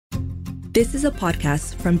This is a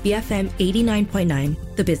podcast from BFM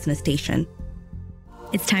 89.9, the business station.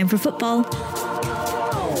 It's time for football. Salah.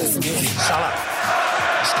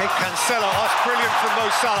 Escape Cancelo. Oh, it's brilliant from Mo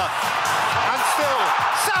Salah. And still,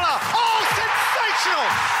 Salah. Oh, sensational!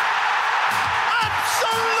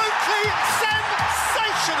 Absolutely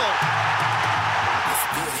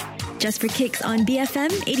sensational! Just for Kicks on BFM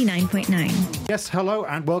 89.9. Yes, hello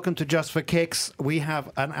and welcome to Just for Kicks. We have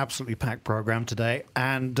an absolutely packed program today,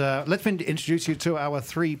 and let me introduce you to our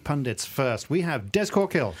three pundits first. We have Des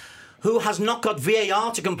Corkill, who has not got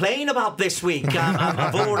VAR to complain about this week.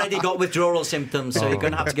 I've already got withdrawal symptoms, so you're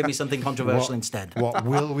going to have to give me something controversial instead. What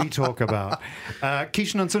will we talk about?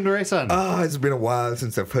 Kishan Sundaresan. It's been a while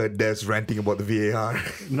since I've heard Des ranting about the VAR.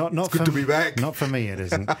 It's good to be back. Not for me, it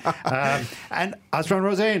isn't. And Asran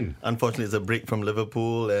Rosain. Unfortunately, it's a break from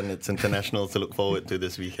Liverpool, and it's international to look forward to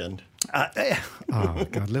this weekend. Oh,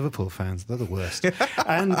 God, Liverpool fans, they're the worst.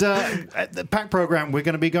 And the pack programme, we're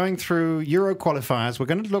going to be going through Euro qualifiers. We're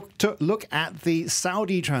going to look at the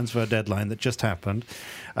Saudi transfer deadline that just happened,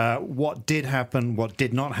 what did happen, what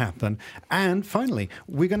did not happen. And finally,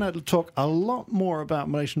 we're going to talk a lot more about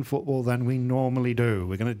Malaysian football than we normally do.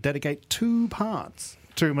 We're going to dedicate 2 parts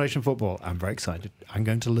to Malaysian football. I'm very excited. I'm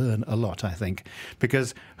going to learn a lot, I think,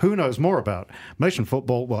 because who knows more about Malaysian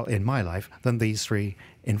football, well, in my life, than these three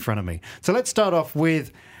in front of me. So let's start off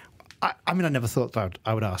with, I never thought that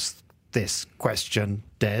I would ask this question,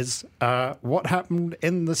 Des. What happened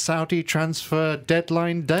in the Saudi transfer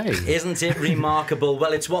deadline day? Isn't it remarkable?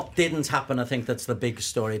 Well, it's what didn't happen, I think that's the big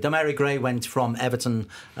story. Demarai Gray went from Everton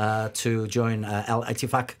to join Al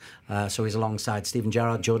Ettifaq, so he's alongside Steven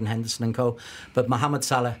Gerrard, Jordan Henderson and co. But Mohamed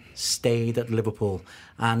Salah stayed at Liverpool,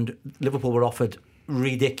 and Liverpool were offered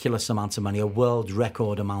ridiculous amounts of money, a world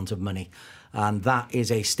record amount of money. And that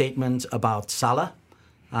is a statement about Salah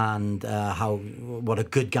and what a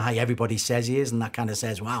good guy everybody says he is, and that kind of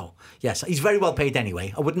says, wow, yes, he's very well paid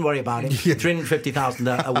anyway. I wouldn't worry about him. Yeah. 350,000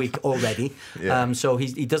 a week already, yeah. So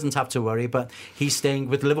he doesn't have to worry. But he's staying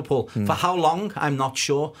with Liverpool for how long? I'm not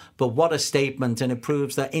sure. But what a statement, and it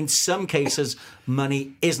proves that in some cases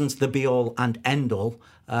money isn't the be all and end all.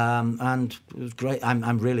 And it was great.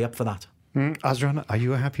 I'm really up for that. Azran, are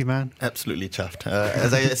you a happy man? Absolutely chuffed.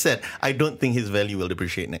 As I said, I don't think his value will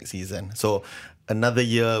depreciate next season. So another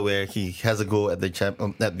year where he has a go at the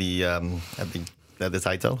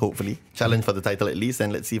title, hopefully challenge for the title at least,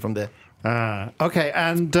 and let's see from there. Okay,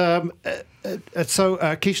 and so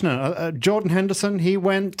Kishna, Jordan Henderson, he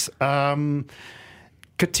went. Coutinho,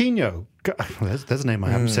 there's a name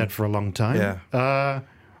I haven't said for a long time. Yeah.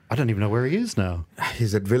 I don't even know where he is now.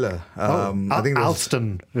 He's at Villa. I think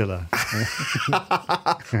Alston Villa.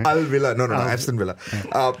 Al Villa. No, Aston Villa.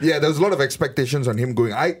 There was a lot of expectations on him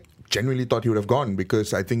going. I genuinely thought he would have gone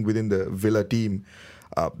because I think within the Villa team,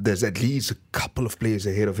 there's at least a couple of players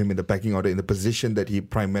ahead of him in the pecking order in the position that he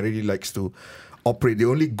primarily likes to operate. The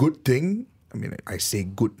only good thing, I say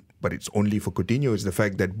good, but it's only for Coutinho, is the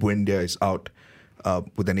fact that Buendia is out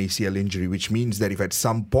with an ACL injury, which means that if at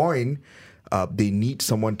some point they need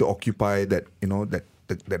someone to occupy that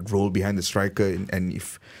role behind the striker, and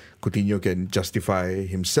if Coutinho can justify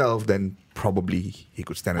himself, then probably he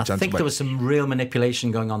could stand a chance. I think there was some real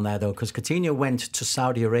manipulation going on there, though, because Coutinho went to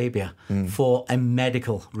Saudi Arabia for a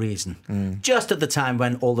medical reason, just at the time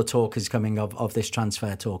when all the talk is coming of this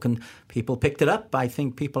transfer talk, and people picked it up. I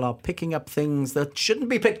think people are picking up things that shouldn't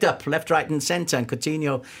be picked up, left, right and centre, and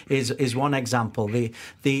Coutinho is one example.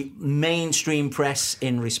 The mainstream press,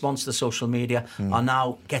 in response to social media, are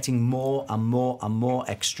now getting more and more and more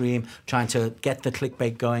extreme, trying to get the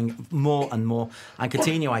clickbait going more and more, and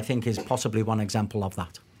Coutinho, I think, is possibly one example of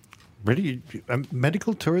that. Really?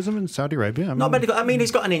 Medical tourism in Saudi Arabia? Not medical.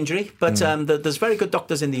 He's got an injury, but there's very good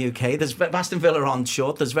doctors in the UK. There's Aston Villa on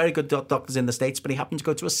short. There's very good doctors in the States, but he happened to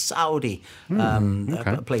go to a Saudi place to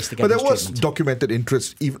get his treatment. But there was documented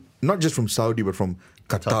interest, even, not just from Saudi, but from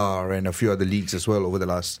Qatar and a few other leagues as well over the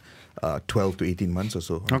last 12 to 18 months or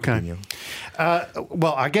so. Okay.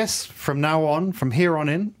 Well, I guess from here on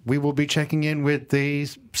in, we will be checking in with the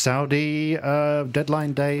Saudi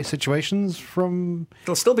deadline day situations from...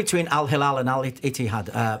 It'll still be between Al Hilal and Al Ittihad.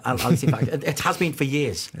 It has been for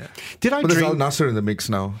years. Yeah. There's Al Nasser in the mix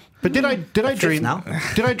now. But did I dream?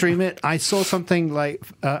 Did I dream it? I saw something like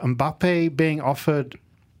Mbappe being offered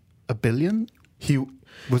 $1 billion.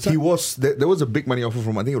 There was a big money offer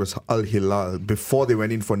from, I think it was Al Hilal before they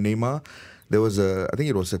went in for Neymar. There was I think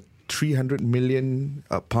it was a 300 million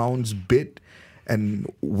pounds bid,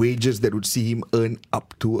 and wages that would see him earn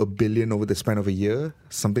up to $1 billion over the span of a year,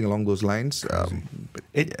 something along those lines.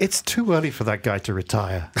 It's too early for that guy to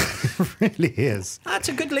retire. It really is. That's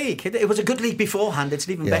a good league. It was a good league beforehand. It's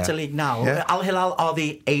an even better league now. Yeah. Al Hilal are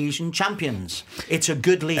the Asian champions. It's a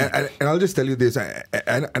good league. And I'll just tell you this.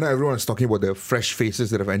 I know everyone is talking about the fresh faces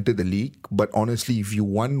that have entered the league, but honestly, if you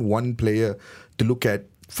want one player to look at,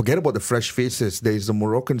 forget about the fresh faces. There is a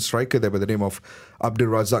Moroccan striker there by the name of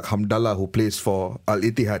Abdelrazak Hamdallah who plays for Al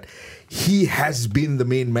Ittihad. He has been the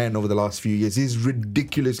main man over the last few years. He's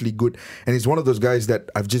ridiculously good. And he's one of those guys that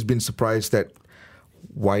I've just been surprised that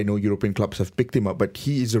why no European clubs have picked him up. But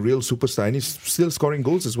he is a real superstar and he's still scoring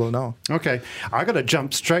goals as well now. Okay, I got to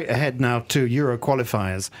jump straight ahead now to Euro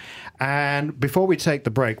qualifiers. And before we take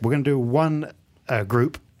the break, we're going to do one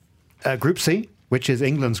group, Group C, which is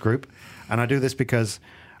England's group. And I do this because,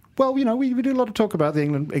 well, you know, we do a lot of talk about the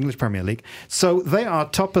English Premier League. So they are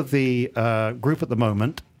top of the group at the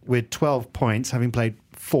moment with 12 points, having played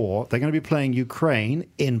 4. They're going to be playing Ukraine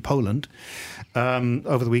in Poland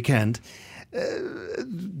over the weekend.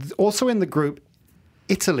 Also in the group,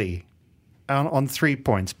 Italy on 3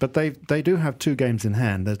 points, but they do have 2 games in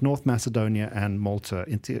hand. There's North Macedonia and Malta.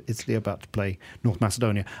 Italy about to play North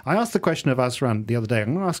Macedonia. I asked the question of Asran the other day.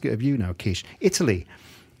 I'm going to ask it of you now, Kish. Italy,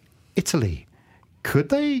 could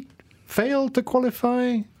they fail to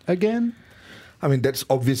qualify again? I mean, that's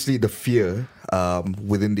obviously the fear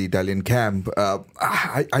within the Italian camp.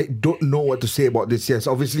 I don't know what to say about this. Yes,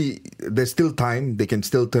 obviously, there's still time. They can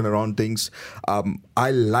still turn around things.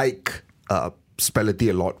 I like Spalletti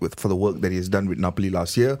a lot for the work that he has done with Napoli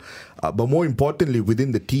last year. But more importantly,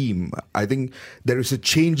 within the team, I think there is a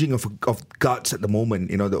changing of guards at the moment.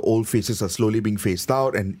 You know, the old faces are slowly being phased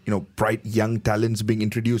out and, you know, bright young talents being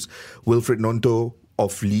introduced. Wilfred Nonto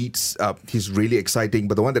of Leeds, he's really exciting.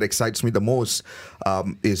 But the one that excites me the most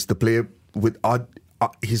is the player with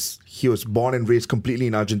he was born and raised completely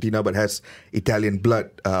in Argentina but has Italian blood,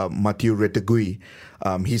 Matteo Retegui.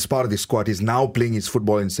 He's part of the squad. He's now playing his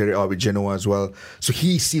football in Serie A with Genoa as well. So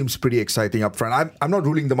he seems pretty exciting up front. I'm not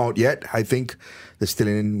ruling them out yet. I think they're still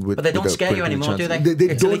in with. But they don't scare you anymore, do they?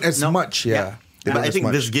 They don't as much, yeah. But I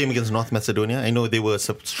think this game against North Macedonia, I know they were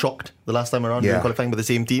shocked the last time around in qualifying with the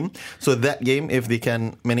same team. So that game, if they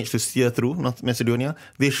can manage to steer through North Macedonia,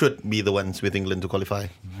 they should be the ones with England to qualify.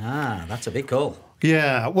 That's a big goal.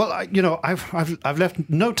 Yeah, well, I've left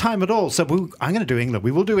no time at all, so I'm going to do England.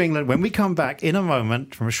 We will do England when we come back in a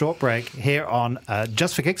moment from a short break here on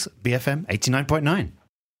Just for Kicks, BFM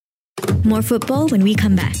 89.9. More football when we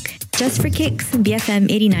come back. Just for Kicks, BFM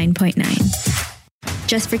 89.9.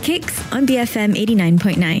 Just for Kicks on BFM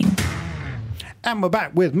 89.9. And we're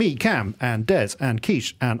back with me, Cam, and Des, and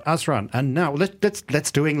Kish, and Asran. And now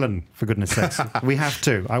let's do England, for goodness sakes. We have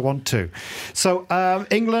to. I want to. So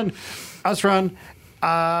England, Asran,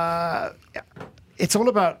 it's all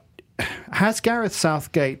about, has Gareth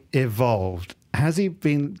Southgate evolved? Has he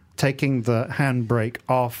been taking the handbrake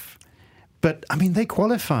off? But, I mean, they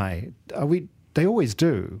qualify. They always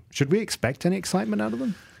do. Should we expect any excitement out of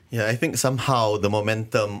them? Yeah, I think somehow the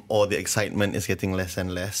momentum or the excitement is getting less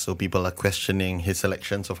and less. So people are questioning his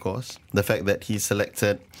selections, of course. The fact that he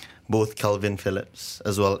selected both Calvin Phillips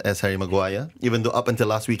as well as Harry Maguire, even though up until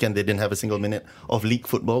last weekend they didn't have a single minute of league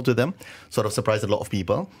football to them, sort of surprised a lot of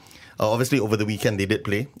people. Obviously, over the weekend they did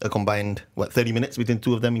play a combined, 30 minutes between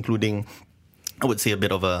two of them, including, I would say, a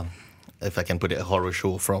bit of a, if I can put it, a horror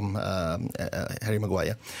show from Harry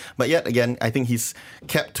Maguire. But yet again, I think he's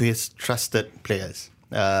kept to his trusted players.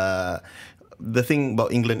 The thing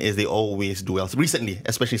about England is they always do well. So recently,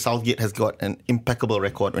 especially Southgate has got an impeccable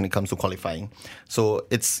record when it comes to qualifying. So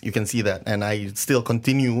you can see that. And I still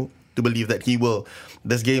continue to believe that he will.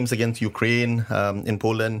 There's games against Ukraine, in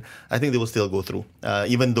Poland. I think they will still go through.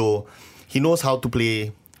 Even though he knows how to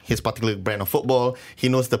play his particular brand of football. He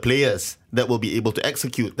knows the players that will be able to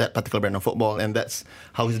execute that particular brand of football. And that's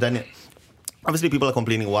how he's done it. Obviously, people are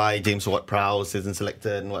complaining why James Ward-Prowse isn't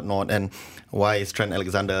selected and whatnot, and why is Trent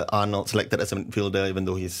Alexander-Arnold selected as a midfielder, even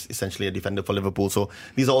though he's essentially a defender for Liverpool. So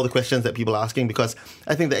these are all the questions that people are asking, because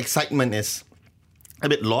I think the excitement is a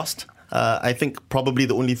bit lost. I think probably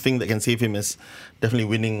the only thing that can save him is definitely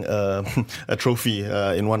winning a trophy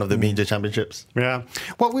in one of the major championships. Yeah.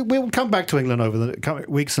 Well, we'll come back to England over the coming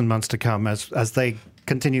weeks and months to come as they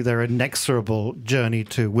continue their inexorable journey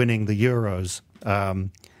to winning the Euros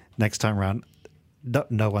next time round.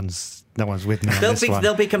 No one's no one's with me on They'll this be one.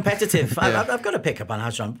 they'll be competitive. I've got to pick up on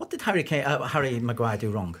Hazran. What did Harry Maguire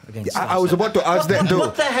do wrong against? I was about to ask that too.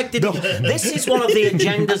 What the heck did he? This is one of the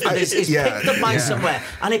agendas that is picked up by somewhere,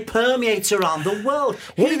 and it permeates around the world.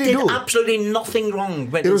 What did he do? Absolutely nothing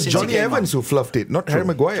wrong. It was Johnny Evans who fluffed it, not Harry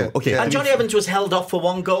Maguire. Okay. And Johnny Evans was held off for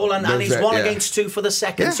one goal, and he's that, one yeah. against two for the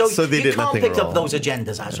second. Yeah. So they you did can't nothing pick up wrong. those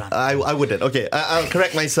agendas, Hazran. I wouldn't. Okay, I'll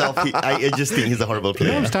correct myself. I just think he's a horrible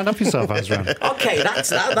player. No, stand up yourself, Azran. Okay,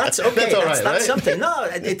 that's okay. That's all right, That's right? something. No,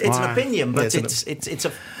 it's an Wow. opinion, but Yeah, it's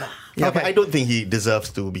a. Yeah, but I don't think he deserves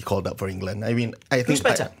to be called up for England. I mean, I think Who's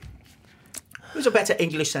better? Who's a better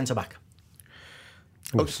English centre back?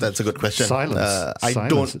 That's a good question. Silence. I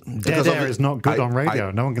Silence. don't. Dead air is not good I- on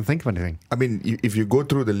radio. No one can think of anything. I mean, if you go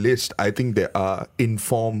through the list, I think there are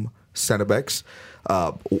informed centre backs.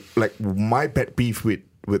 Like my pet peeve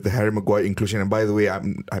with the Harry Maguire inclusion, and by the way, I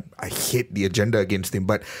hate the agenda against him,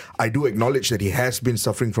 but I do acknowledge that he has been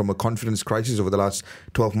suffering from a confidence crisis over the last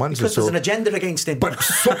 12 months Because or so. there's an agenda against him. But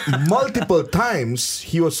multiple times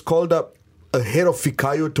he was called up ahead of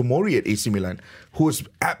Fikayo Tomori at AC Milan, who was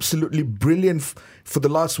absolutely brilliant for the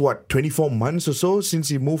last 24 months or so since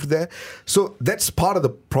he moved there. So that's part of the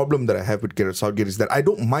problem that I have with Gareth Southgate, is that I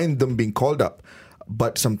don't mind them being called up,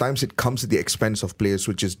 but sometimes it comes at the expense of players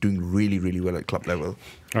which is doing really, really well at club level.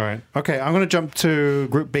 All right. Okay, I'm going to jump to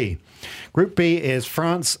Group B. Group B is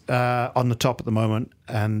France on the top at the moment,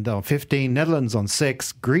 and on 15, Netherlands on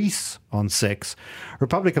 6, Greece on 6,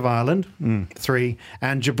 Republic of Ireland 3,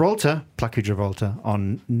 and Gibraltar, plucky Gibraltar,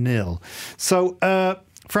 on 0. So,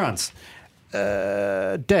 France,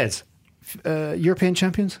 Des, European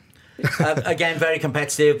champions? Again, very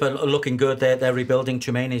competitive, but looking good. They're rebuilding.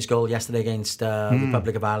 Tremaine's goal yesterday against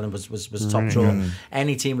Republic of Ireland was top draw.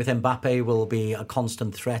 Any team with Mbappe will be a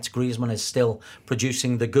constant threat. Griezmann is still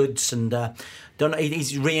producing the goods, and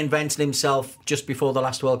he's reinvented himself just before the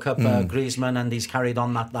last World Cup, Griezmann, and he's carried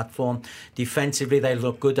on that form. Defensively, they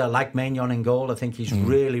look good. I like Maignan in goal. I think he's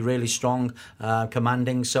really, really strong,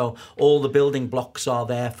 commanding. So all the building blocks are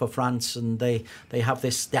there for France, and they have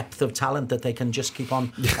this depth of talent that they can just keep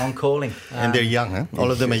on calling. And they're young, huh?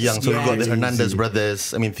 All of them are young. So we've got the Hernandez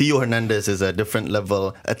brothers. I mean, Theo Hernandez is a different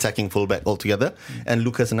level attacking fullback altogether. And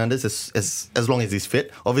Lucas Hernandez is as long as he's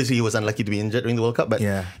fit. Obviously, he was unlucky to be injured during the World Cup, but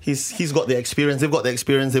he's got the experience. They've got the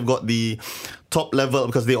experience. They've got the top level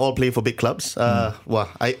because they all play for big clubs. Well,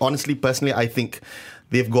 I honestly, personally, I think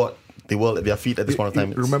they've got the world at their feet at this point of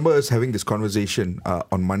time. Remember us having this conversation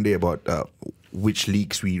on Monday about which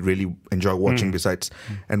leagues we really enjoy watching besides.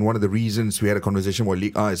 And one of the reasons we had a conversation about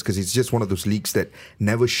League A is because it's just one of those leagues that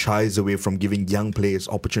never shies away from giving young players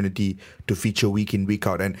opportunity to feature week in, week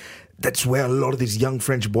out. And that's where a lot of these young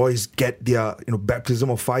French boys get their baptism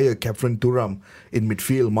of fire. Kefren Thuram in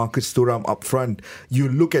midfield, Marcus Thuram up front. You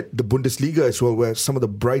look at the Bundesliga as well, where some of the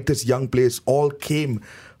brightest young players all came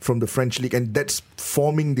from the French league, and that's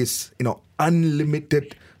forming this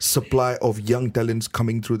unlimited supply of young talents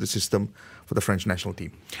coming through the system for the French national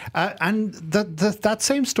team. And that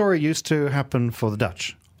same story used to happen for the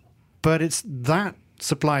Dutch, but that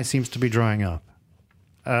supply seems to be drying up.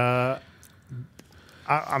 I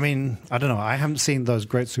mean, I don't know. I haven't seen those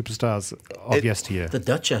great superstars of yesteryear. The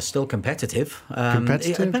Dutch are still competitive.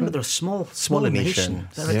 Competitive? I remember they're a smaller nation.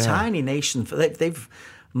 They're a tiny nation. They've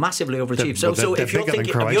massively overachieved. So if you're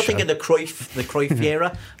thinking the Cruyff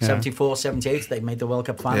era, 74, 78, they made the World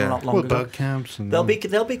Cup final not long ago. Bergkamps and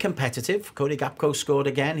They'll be competitive. Cody Gakpo scored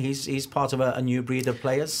again. He's part of a new breed of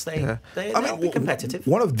players. They'll be competitive.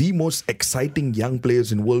 One of the most exciting young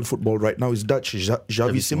players in world football right now is Dutch,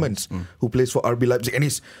 Xavi Simons, who plays for RB Leipzig, and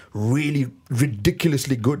he's really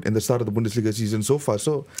ridiculously good in the start of the Bundesliga season so far.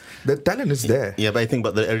 So the talent is there. Yeah, but I think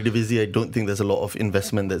about the Eredivisie, I don't think there's a lot of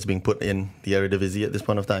investment that's being put in the Eredivisie at this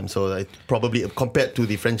point of time. So I probably, compared to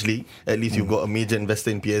the French league, at least you've got a major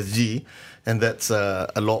investor in PSG, and that's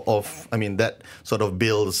a lot of, that sort of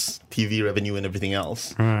builds TV revenue and everything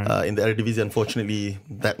else. In the Eredivisie, unfortunately,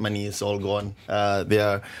 that money is all gone. They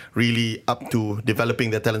are really up to developing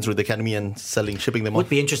their talents through the academy and shipping them off. Would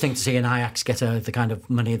be interesting to see an Ajax get the kind of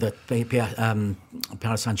money that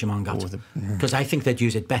Paris Saint-Germain got, because I think they'd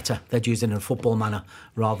use it better. They'd use it in a football manner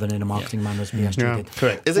rather than in a marketing manner as PSG did.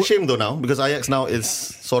 Correct. It's a shame though now, because Ajax now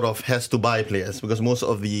has to buy players, because most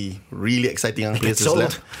of the really exciting young players is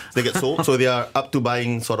left. They get sold. So they are up to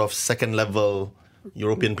buying sort of second level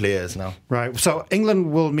European players now. Right. So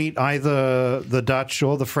England will meet either the Dutch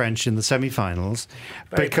or the French in the semi-finals.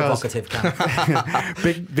 Very provocative,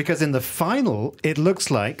 because in the final, it looks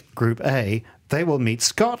like Group A, they will meet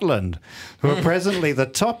Scotland, who are presently the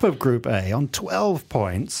top of Group A on 12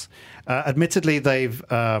 points. Admittedly, they've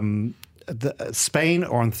Spain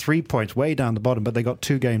are on 3 points, way down the bottom, but they got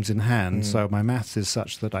 2 games in hand. So my maths is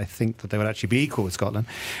such that I think that they would actually be equal with Scotland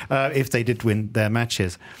if they did win their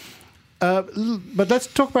matches. But let's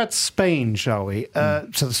talk about Spain, shall we?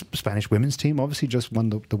 So the Spanish women's team obviously just won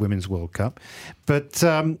the Women's World Cup. But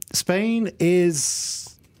Spain is...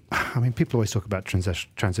 I mean, people always talk about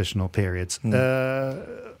transitional periods.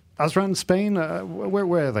 Azran, Spain,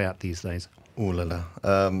 where are they at these days? Ooh la la.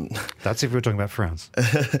 That's if we're talking about France.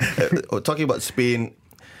 Talking about Spain,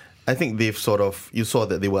 I think they've you saw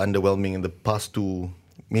that they were underwhelming in the past 2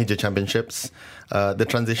 major championships. The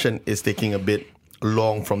transition is taking a bit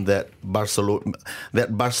long from that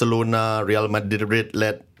Barcelona, Real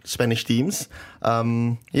Madrid-led Spanish teams.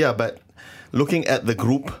 But looking at the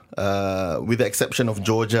group, with the exception of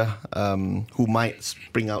Georgia, who might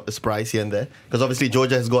spring out a surprise here and there, because obviously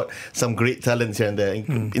Georgia has got some great talents here and there.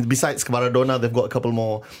 Besides Maradona, they've got a couple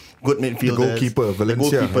more good midfielders. The goalkeeper,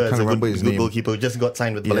 Valencia, I can't remember his name. Goalkeeper who just got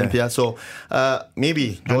signed with Valencia. So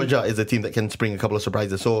maybe Georgia is a team that can spring a couple of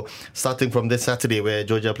surprises. So starting from this Saturday, where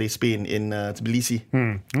Georgia plays Spain in Tbilisi.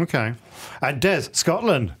 Okay. And Des,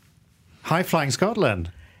 Scotland. High-flying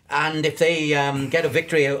Scotland. And if they get a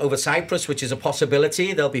victory over Cyprus, which is a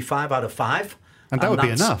possibility, they'll be 5 out of 5. And that would be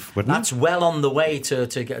enough, wouldn't it? That's well on the way to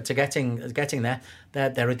getting there.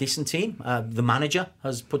 They're a decent team. The manager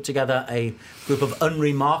has put together a group of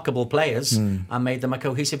unremarkable players and made them a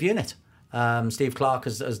cohesive unit. Steve Clarke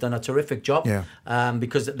has done a terrific job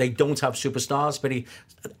because they don't have superstars, but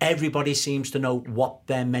everybody seems to know what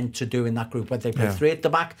they're meant to do in that group. Whether they play 3 at the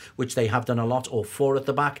back, which they have done a lot, or 4 at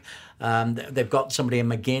the back. They've got somebody in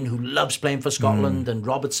McGinn who loves playing for Scotland, and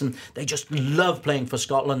Robertson. They just love playing for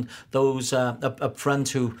Scotland. Those up front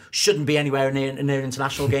who shouldn't be anywhere near an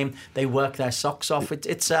international game, they work their socks off.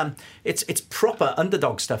 It's proper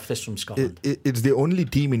underdog stuff, this from Scotland. It's the only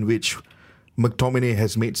team in which McTominay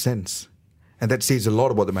has made sense. And that says a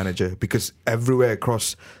lot about the manager, because everywhere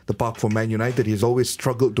across the park for Man United, he's always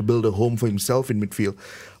struggled to build a home for himself in midfield.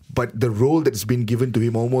 But the role that's been given to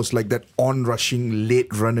him, almost like that on-rushing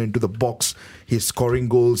late runner into the box, he's scoring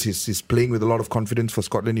goals, he's playing with a lot of confidence for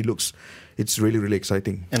Scotland. It's really, really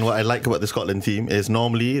exciting. And what I like about the Scotland team is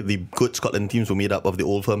normally the good Scotland teams were made up of the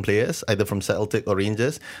old firm players, either from Celtic or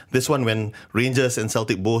Rangers. This one, when Rangers and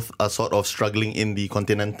Celtic both are sort of struggling in the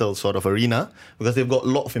continental sort of arena, because they've got a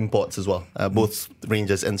lot of imports as well, both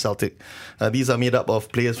Rangers and Celtic. These are made up of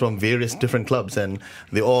players from various different clubs, and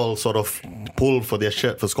they all sort of pull for their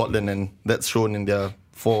shirt for Scotland, and that's shown in their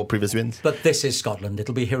 4 previous wins. But this is Scotland.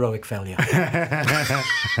 It'll be heroic failure.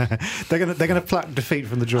 They're gonna pluck defeat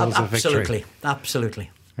from the jaws of victory.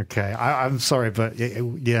 Absolutely. Okay, I'm sorry, but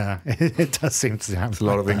it does seem to happen. There's a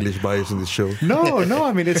lot of English bias in this show. No,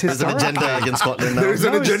 I mean, it's There's an historic. agenda against Scotland now. There is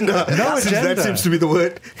an agenda. No agenda. That seems to be the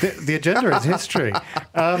word. The agenda is history.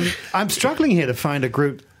 I'm struggling here to find a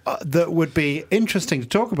group that would be interesting to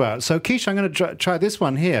talk about. So, Keish, I'm going to try this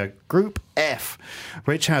one here. Group F,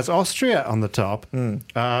 which has Austria on the top,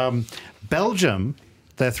 Belgium,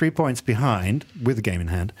 they're 3 points behind with a game in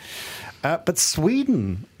hand, but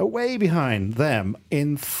Sweden are way behind them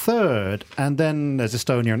in 3rd, and then there's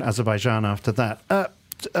Estonia and Azerbaijan after that.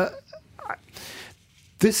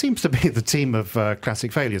 This seems to be the team of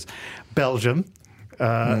classic failures. Belgium,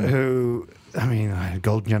 who... I mean,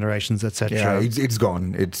 golden generations, etc. Yeah, it's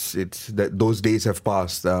gone. It's that those days have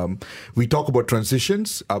passed. We talk about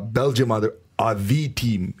transitions. Belgium are the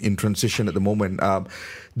team in transition at the moment.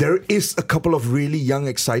 There is a couple of really young,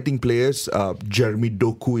 exciting players. Jeremy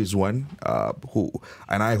Doku is one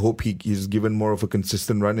and I hope he's given more of a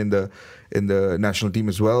consistent run in the national team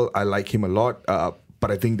as well. I like him a lot. But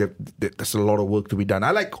I think that there's a lot of work to be done. I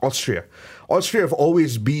like Austria. Austria have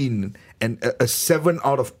always been a 7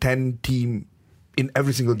 out of 10 team in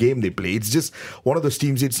every single game they play. It's just one of those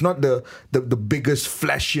teams. It's not the biggest,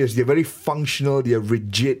 flashiest. They're very functional. They're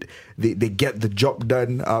rigid. They get the job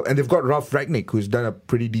done. And they've got Ralf Rangnick, who's done a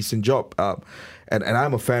pretty decent job. And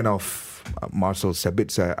I'm a fan of Marcel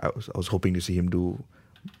Sabitzer. I was hoping to see him do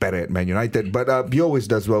better at Man United, but he always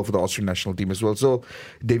does well for the Austrian national team as well. So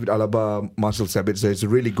David Alaba, Marcel Sabitzer, is a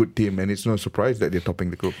really good team, and it's no surprise that they're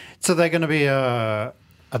topping the group. So they're going to be are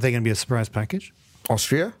they going to be a surprise package?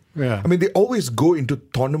 Austria? Yeah. I mean, they always go into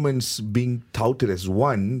tournaments being touted as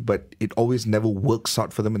one, but it always never works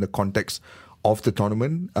out for them in the context of the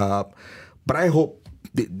tournament. But I hope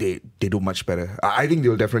they do much better. I think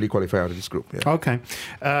they'll definitely qualify out of this group. Yeah. Okay.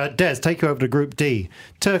 Des, take you over to Group D.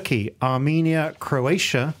 Turkey, Armenia,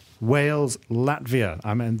 Croatia, Wales, Latvia.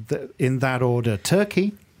 I mean, in that order.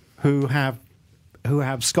 Turkey, who have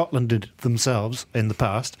Scotlanded themselves in the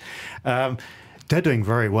past. they're doing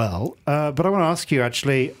very well. But I want to ask you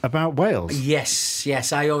actually about Wales. Yes.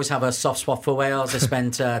 I always have a soft spot for Wales. I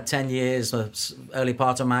spent 10 years, early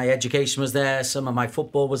part of my education was there. Some of my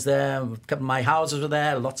football was there. A couple of my houses were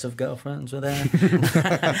there. Lots of girlfriends were there.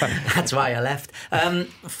 That's why I left.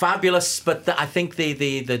 Fabulous, but I think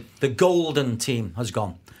the golden team has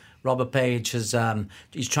gone. Robert Page has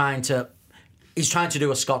he's trying to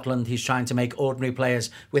do a Scotland. He's trying to make ordinary players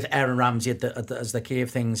with Aaron Ramsey as the key of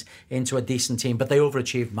things into a decent team. But they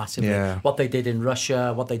overachieved massively. Yeah. What they did in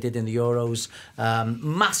Russia, what they did in the Euros,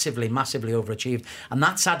 massively overachieved. And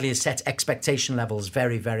that sadly has set expectation levels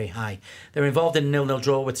very, very high. They were involved in a 0-0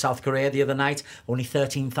 draw with South Korea the other night. Only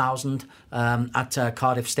 13,000 at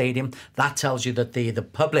Cardiff Stadium. That tells you that the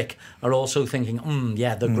public are also thinking,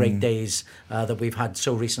 the great days that we've had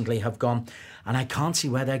so recently have gone. And I can't see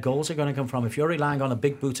where their goals are going to come from. If you're relying on a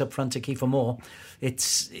big boot up front to Kiefer Moore,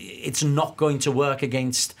 it's not going to work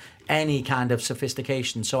against any kind of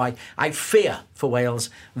sophistication. So I fear for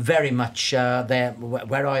Wales very much.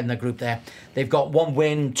 Where are in the group there? They've got 1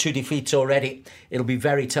 win, 2 defeats already. It'll be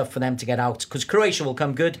very tough for them to get out because Croatia will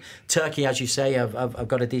come good. Turkey, as you say, have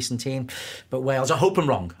got a decent team. But Wales, I hope I'm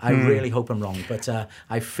wrong. I really hope I'm wrong. But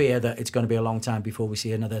I fear that it's going to be a long time before we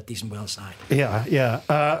see another decent Wales side.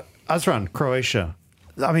 Yeah. Azran, Croatia.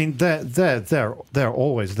 I mean, they're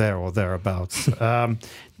always there or thereabouts.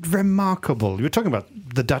 Remarkable. You were talking about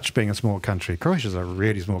the Dutch being a small country. Croatia's a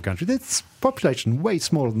really small country. Its population way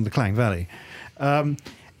smaller than the Klang Valley, and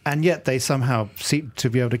yet they somehow seem to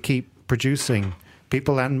be able to keep producing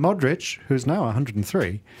people. And Modric, who's now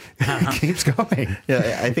 103, keeps going.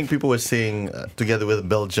 Yeah, I think people were saying, together with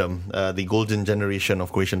Belgium, the golden generation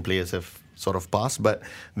of Croatian players have sort of passed, but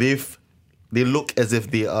they look as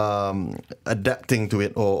if they are adapting to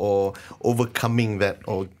it or overcoming that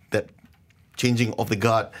changing of the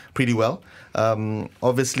guard pretty well.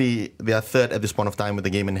 Obviously, they are third at this point of time with the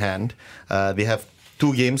game in hand. They have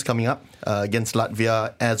 2 games coming up against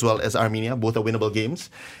Latvia as well as Armenia. Both are winnable games.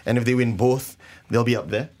 And if they win both, they'll be up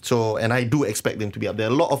there. And I do expect them to be up there.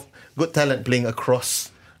 A lot of good talent playing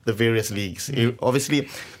across the various leagues. Obviously,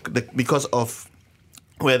 because of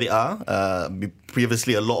where they are.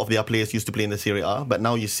 Previously, a lot of their players used to play in the Serie A, but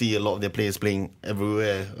now you see a lot of their players playing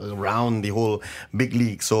everywhere around the whole big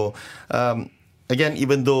league. So, again,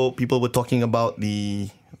 even though people were talking about the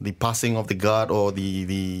passing of the guard or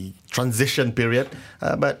the transition period,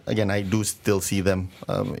 but again, I do still see them,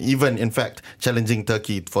 even in fact, challenging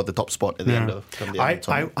Turkey for the top spot at the end of the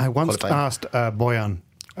I once asked Bojan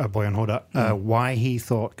Hoda, why he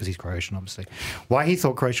thought, because he's Croatian obviously, why he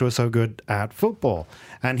thought Croatia was so good at football.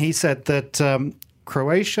 And he said that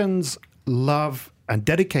Croatians love and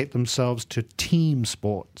dedicate themselves to team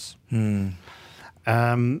sports. And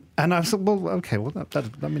I said, well, okay,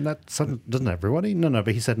 doesn't everybody? No,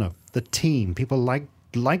 but he said no. The team, people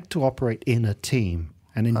like to operate in a team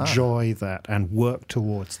and enjoy that and work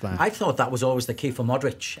towards that. I thought that was always the key for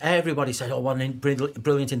Modric. Everybody said, what a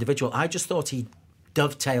brilliant individual. I just thought he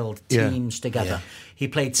dovetailed teams together. Yeah. He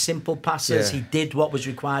played simple passes. Yeah. He did what was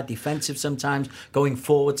required, defensive sometimes, going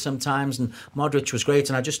forward sometimes. And Modric was great.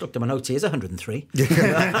 And I just looked at my notes. He is 103.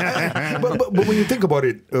 but when you think about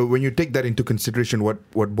it, when you take that into consideration, what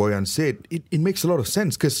Bojan said, it makes a lot of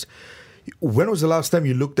sense. Because when was the last time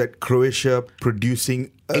you looked at Croatia producing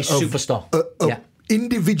a superstar?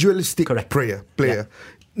 Individualistic player. Yeah.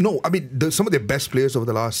 No, I mean, some of their best players over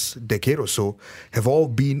the last decade or so have all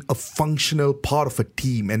been a functional part of a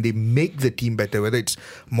team, and they make the team better, whether it's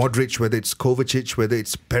Modric, whether it's Kovacic, whether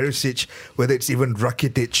it's Perisic, whether it's even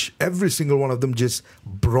Rakitic. Every single one of them just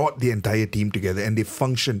brought the entire team together, and they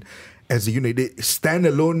function as a unit. They stand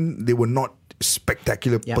alone, they were not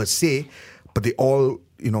spectacular per se, but they all,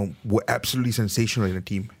 were absolutely sensational in a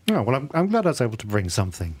team. Oh, well, I'm glad I was able to bring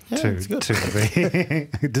something to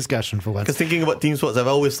the discussion for once. Because thinking about team sports, I've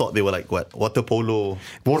always thought they were like, water polo,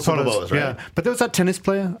 Super Bowls, right? Yeah, but there was that tennis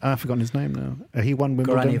player, I've forgotten his name now. He won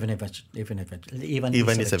Wimbledon. Goran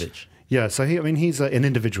Ivanisevic. Yeah, so he's an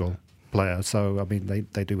individual player, so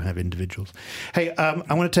they do have individuals. Hey,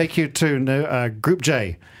 I want to take you to Group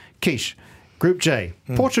J. Kish, Group J,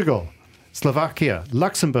 Portugal, Slovakia,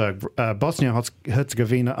 Luxembourg,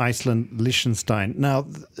 Bosnia-Herzegovina, Iceland, Liechtenstein. Now,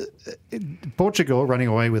 Portugal running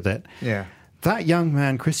away with it. Yeah. That young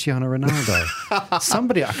man, Cristiano Ronaldo,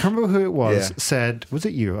 somebody, I can't remember who it was, said, was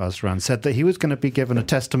it you, Azran, said that he was going to be given a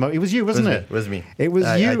testimony. It was you, wasn't it? It was me. It was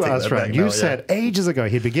you, Azran. You said ages ago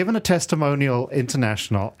he'd be given a testimonial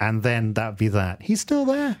international and then that'd be that. He's still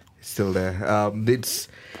there. Still there.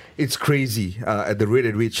 It's crazy at the rate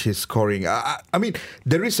at which he's scoring. I mean,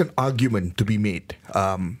 there is an argument to be made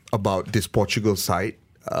about this Portugal side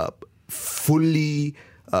fully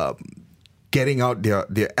getting out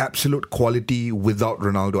their absolute quality without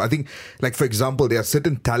Ronaldo. I think, like, for example, there are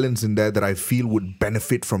certain talents in there that I feel would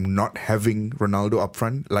benefit from not having Ronaldo up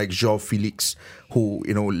front, like João Felix, who,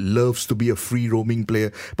 loves to be a free roaming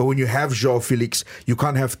player. But when you have João Felix, you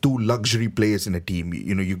can't have two luxury players in a team.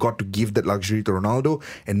 You got to give that luxury to Ronaldo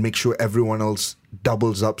and make sure everyone else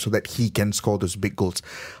doubles up so that he can score those big goals.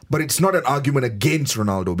 But it's not an argument against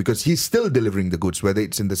Ronaldo, because he's still delivering the goods, whether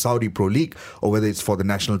it's in the Saudi Pro League or whether it's for the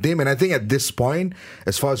national team. And I think at this point,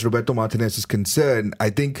 as far as Roberto Martinez is concerned, I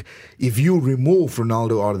think if you remove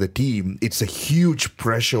Ronaldo out of the team, it's a huge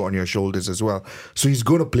pressure on your shoulders as well. So he's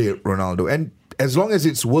going to play Ronaldo. And as long as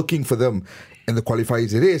it's working for them, and the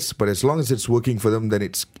qualifiers it is, but as long as it's working for them, then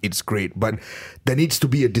it's great. But there needs to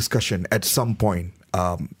be a discussion at some point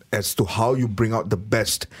as to how you bring out the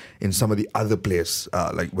best in some of the other players,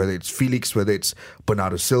 like whether it's Felix, whether it's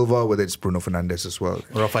Bernardo Silva, whether it's Bruno Fernandes as well.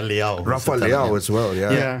 Rafael Leao as well,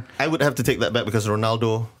 yeah. I would have to take that back because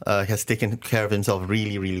Ronaldo has taken care of himself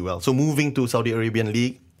really, really well. So moving to Saudi Arabian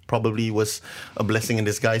League probably was a blessing in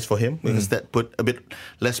disguise for him, because that put a bit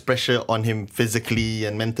less pressure on him physically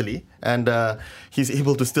and mentally, and he's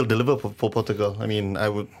able to still deliver for Portugal. I mean,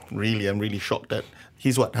 I'm really shocked that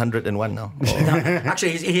he's 101 now.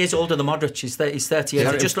 Actually, he is older than Modric. He's 38.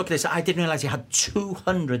 Yeah. Just look at this. I didn't realise he had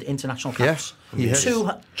 200 international caps.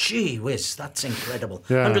 Yeah, Gee whiz, that's incredible.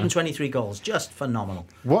 Yeah. 123 goals, just phenomenal.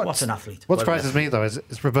 What an athlete. What surprises me, though, is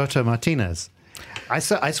Roberto Martinez. I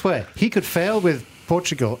swear, he could fail with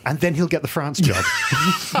Portugal and then he'll get the France job.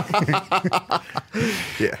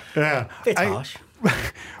 Yeah. Bit harsh.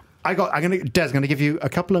 Des, going to give you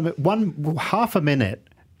half a minute.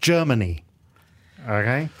 Germany.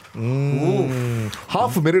 Okay.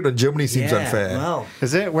 Half a minute on Germany seems unfair. Well,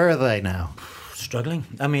 is it? Where are they now? Struggling.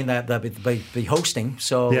 I mean, they'll be hosting,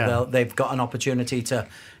 so they've got an opportunity to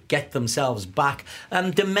get themselves back.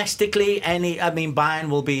 Domestically, Bayern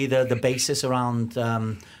will be the basis around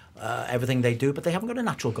everything they do, but they haven't got a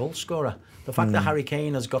natural goal scorer. The fact that Harry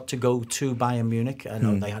Kane has got to go to Bayern Munich, I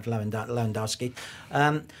know they had Lewandowski,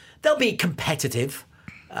 they'll be competitive.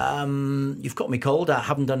 You've got me cold. I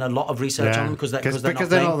haven't done a lot of research on them because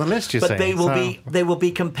they're not on the list. But they will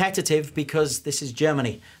be competitive because this is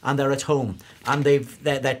Germany and they're at home and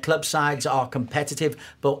their club sides are competitive.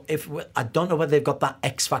 But I don't know whether they've got that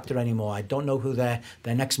X factor anymore. I don't know who their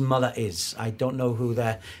next Muller is. I don't know who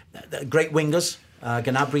their great wingers.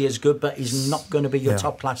 Gnabry is good, but he's not going to be your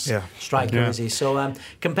top-class striker, is he? So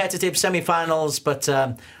competitive semi-finals, but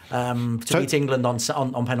to beat England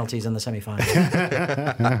on penalties in the semi-finals.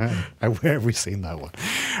 Where have we seen that one?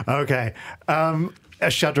 Okay.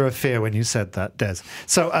 A shudder of fear when you said that, Des.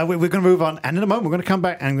 So we're going to move on, and in a moment we're going to come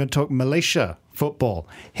back and we're going to talk Malaysia football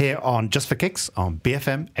here on Just for Kicks on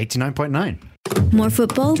BFM 89.9. More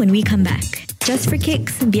football when we come back. Just for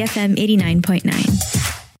Kicks, BFM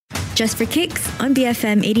 89.9. Just for Kicks on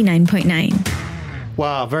BFM 89.9.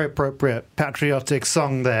 Wow, very appropriate patriotic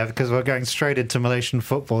song there, because we're going straight into Malaysian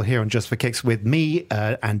football here on Just for Kicks with me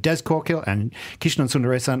and Des Corkill and Kishnan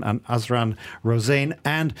Sundaresan and Azran Rosain.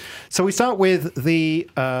 And so we start with the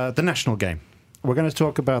national game. We're going to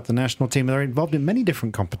talk about the national team. They're involved in many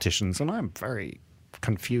different competitions, and I'm very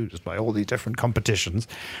confused by all these different competitions.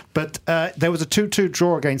 But there was a 2-2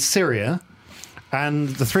 draw against Syria. And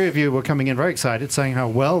the three of you were coming in very excited, saying how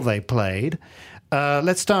well they played.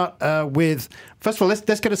 Let's start with, first of all,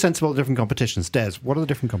 let's get a sense of all the different competitions. Des, what are the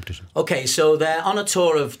different competitions? Okay, so they're on a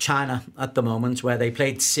tour of China at the moment, where they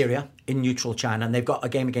played Syria in neutral China, and they've got a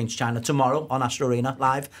game against China tomorrow on Astro Arena,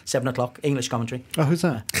 live, 7 o'clock, English commentary. Oh, who's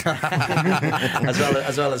that?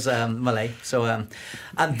 as well as Malay. So,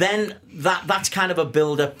 and then that's kind of a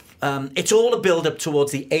build-up. It's all a build-up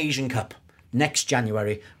towards the Asian Cup next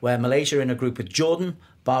January, where Malaysia are in a group with Jordan,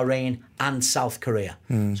 Bahrain and South Korea.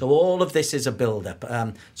 So all of this is a build-up.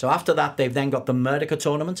 So after that, they've then got the Merdeka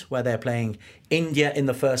tournament, where they're playing India in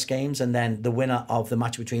the first games, and then the winner of the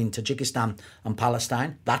match between Tajikistan and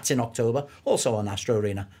Palestine. That's in October, also on Astro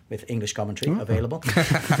Arena with English commentary available.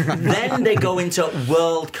 Then they go into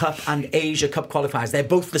World Cup and Asia Cup qualifiers. They're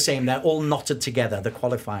both the same. They're all knotted together, the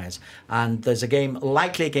qualifiers. And there's a game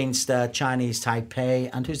likely against Chinese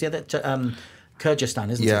Taipei, and who's the other? Kyrgyzstan,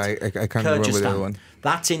 isn't it? Yeah, I can't remember the other one.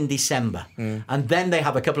 That's in December. And then they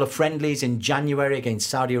have a couple of friendlies in January against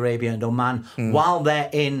Saudi Arabia and Oman while they're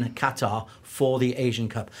in Qatar for the Asian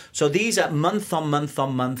Cup. So these are month on month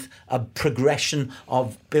on month, a progression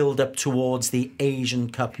of build-up towards the Asian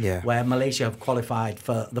Cup, where Malaysia have qualified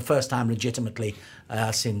for the first time legitimately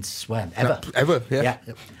since when? Ever, yeah.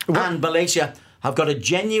 And Malaysia have got a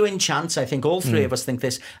genuine chance, I think all three of us think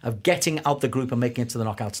this, of getting out the group and making it to the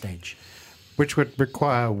knockout stage. Which would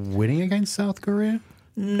require winning against South Korea?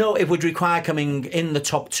 No, it would require coming in the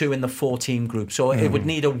top 2 in the 4-team group. So it would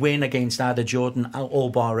need a win against either Jordan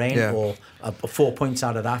or Bahrain, or 4 points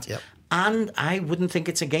out of that. Yep. And I wouldn't think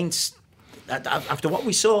it's against, after what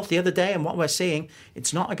we saw the other day and what we're seeing,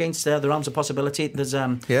 it's not against the realms of possibility. There's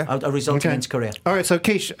a result against Korea. All right, so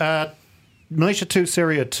Keish, Malaysia 2,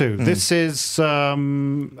 Syria 2. This is,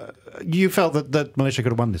 you felt that Malaysia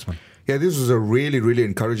could have won this one. Yeah, this was a really, really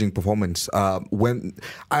encouraging performance. When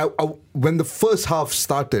the first half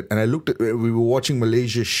started, and I looked at, we were watching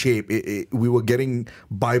Malaysia's shape. We were getting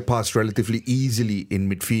bypassed relatively easily in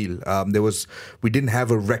midfield. We didn't have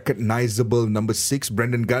a recognizable number 6.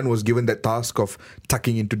 Brendan Gunn was given that task of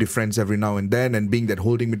tucking into defence every now and then and being that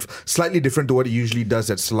holding midfield, slightly different to what he usually does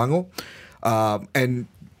at Selangor. And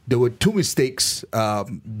there were 2 mistakes.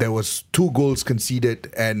 There was 2 goals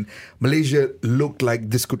conceded, and Malaysia looked like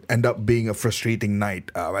this could end up being a frustrating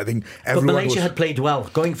night. I think everyone. But Malaysia had played well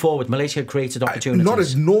going forward. Malaysia had created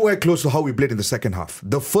opportunities. Nowhere close to how we played in the second half.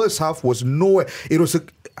 The first half was nowhere. It was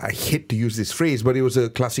I hate to use this phrase, but it was a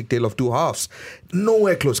classic tale of 2 halves.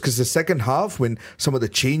 Nowhere close, because the second half, when some of the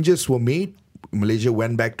changes were made, Malaysia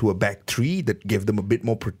went back to a back 3 that gave them a bit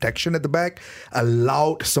more protection at the back,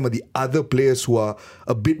 allowed some of the other players who are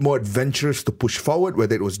a bit more adventurous to push forward,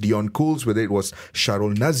 whether it was Dion Cools, whether it was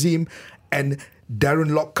Sharul Nazim, and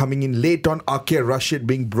Darren Lock coming in late on, Akir Rashid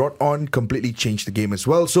being brought on, completely changed the game as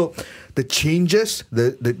well. So the changes,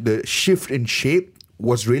 the shift in shape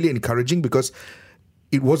was really encouraging, because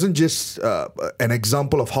it wasn't just an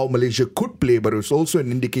example of how Malaysia could play, but it was also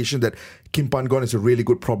an indication that Kim Pan-gon is a really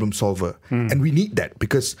good problem solver. And we need that,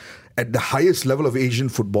 because at the highest level of Asian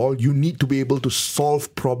football, you need to be able to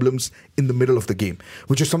solve problems in the middle of the game,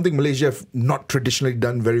 which is something Malaysia have not traditionally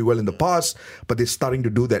done very well in the past, but they're starting to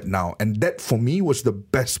do that now. And that, for me, was the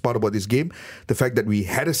best part about this game. The fact that we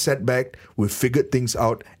had a setback, we figured things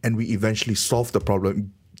out, and we eventually solved the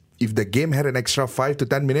problem. If the game had an extra 5 to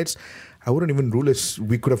 10 minutes, I wouldn't even rule as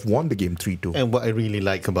we could have won the game 3-2. And what I really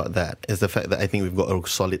like about that is the fact that I think we've got a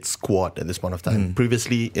solid squad at this point of time.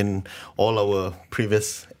 Previously, in all our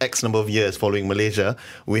previous X number of years following Malaysia,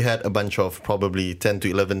 we had a bunch of probably 10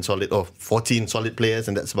 to 11 solid or 14 solid players,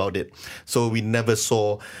 and that's about it. So we never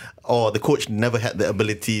saw, or the coach never had the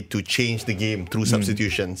ability to change the game through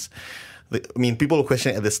substitutions. I mean, people were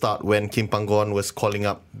questioning at the start when Kim Pan-gon was calling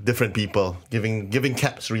up different people, giving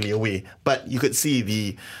caps really away. But you could see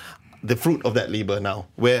the fruit of that labour now,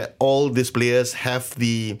 where all these players have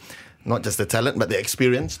not just the talent, but the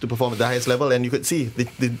experience to perform at the highest level. And you could see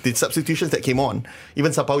the substitutions that came on.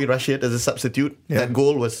 Even Sapawi Rashid as a substitute, that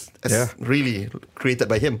goal was really created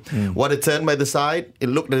by him. What a turn by the side. It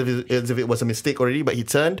looked as if it was a mistake already, but he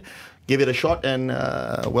turned, gave it a shot, and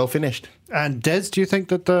well finished. And Des, do you think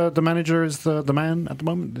that the manager is the man at the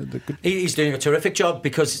moment? He's doing a terrific job,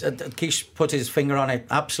 because Keish put his finger on it.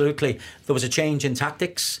 Absolutely. There was a change in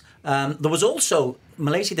tactics. There was also,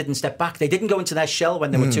 Malaysia didn't step back. They didn't go into their shell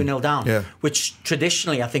when they were 2-0 down, which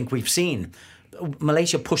traditionally I think we've seen.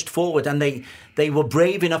 Malaysia pushed forward, and they were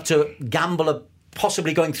brave enough to gamble at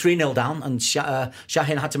possibly going 3-0 down, and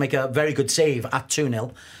Shaheen had to make a very good save at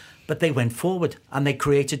 2-0. But they went forward and they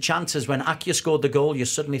created chances. When Akir scored the goal, you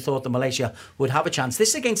suddenly thought that Malaysia would have a chance. This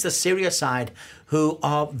is against the Syria side, who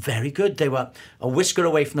are very good. They were a whisker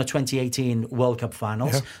away from the 2018 World Cup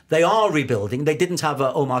finals. Yeah. They are rebuilding. They didn't have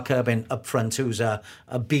Omar Kerbin up front, who's a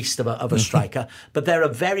beast of a striker. But they're a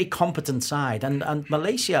very competent side. And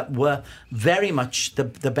Malaysia were very much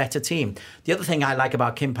the better team. The other thing I like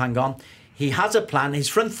about Kim Pan-gon, he has a plan. His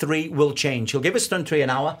front 3 will change. He'll give his front 3 an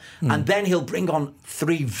hour, and then he'll bring on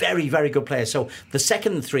 3 very, very good players. So the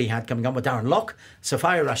second 3 he had coming on were Darren Lock,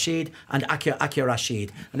 Safawi Rashid, and Akir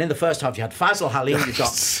Rashid. And in the first half, you had Fazal Halim, you've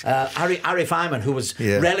got Arif Ayman, who was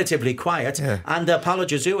relatively quiet, and Paulo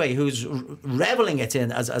Josue, who's reveling it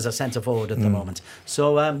in as a centre forward at the moment.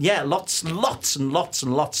 So, lots and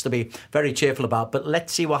lots to be very cheerful about. But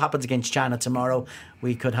let's see what happens against China tomorrow.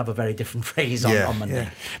 We could have a very different phrase on Monday.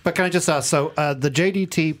 But can I just ask, so the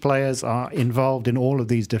JDT players are involved in all of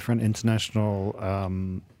these different international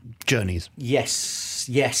journeys?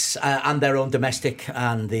 Yes. And their own domestic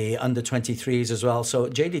and the under-23s as well. So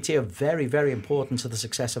JDT are very, very important to the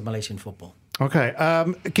success of Malaysian football. Okay.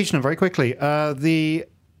 Kishna, very quickly, the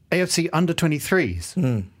AFC under-23s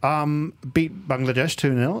beat Bangladesh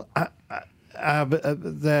 2-0.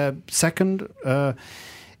 They're second...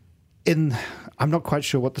 I'm not quite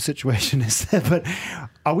sure what the situation is there, but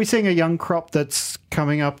are we seeing a young crop that's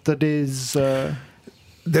coming up that is...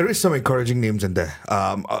 There is some encouraging names in there.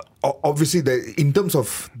 Obviously, in terms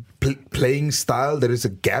of playing style, there is a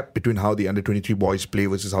gap between how the under-23 boys play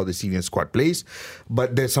versus how the senior squad plays.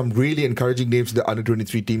 But there's some really encouraging names in the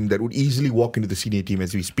under-23 team that would easily walk into the senior team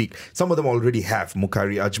as we speak. Some of them already have.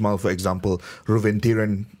 Mukhari Ajmal, for example. Ruven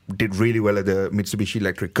Tiran did really well at the Mitsubishi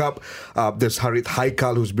Electric Cup. There's Harith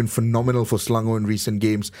Haikal, who's been phenomenal for Selangor in recent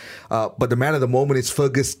games. But the man of the moment is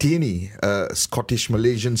Fergus Tierney, a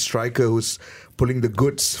Scottish-Malaysian striker who's pulling the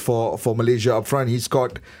goods for Malaysia up front. He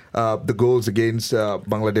scored the goals against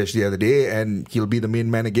Bangladesh the other day, and he'll be the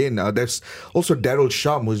main man again. There's also Daryl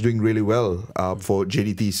Sham, who's doing really well for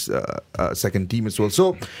JDT's second team as well.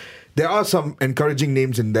 So there are some encouraging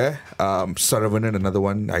names in there. Saravanan, another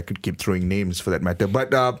one. I could keep throwing names for that matter.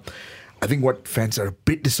 But I think what fans are a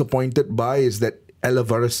bit disappointed by is that Ella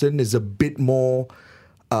Varasan is a bit more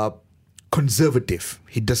conservative.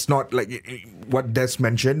 He does not, like what Des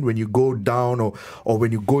mentioned, when you go down or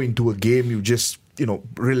when you go into a game, you just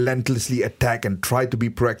relentlessly attack and try to be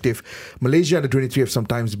proactive. Malaysia under 23 have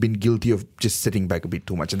sometimes been guilty of just sitting back a bit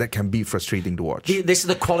too much, and that can be frustrating to watch. This is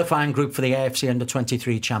the qualifying group for the AFC under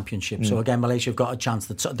 23 championship. So again, Malaysia have got a chance.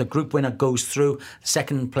 The group winner goes through.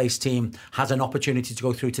 Second place team has an opportunity to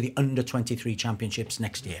go through to the under 23 championships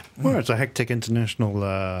next year. Well, it's a hectic international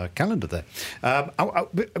calendar there. I'm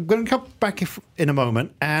going to come back in a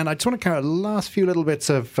moment, and I just want to cover the last few little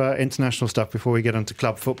bits of international stuff before we get onto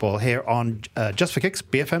club football here on Just for Kicks,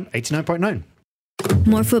 BFM 89.9.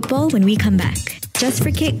 More football when we come back. Just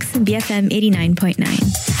for Kicks, BFM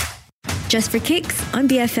 89.9. Just for Kicks on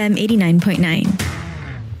BFM 89.9.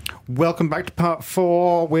 Welcome back to part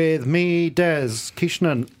 4 with me, Des,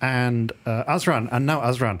 Kishnan and Azran. And now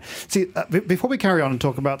Azran. See, before we carry on and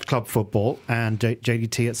talk about club football and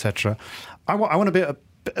JDT, etc., I want a bit of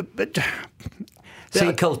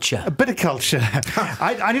culture. A bit of culture.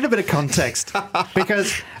 I need a bit of context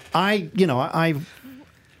because I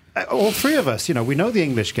all three of us, we know the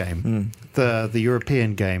English game, the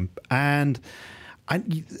European game, and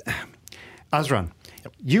Azran,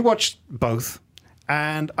 you watched both,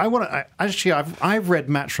 and I've read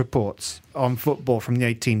match reports on football from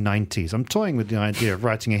the 1890s. I'm toying with the idea of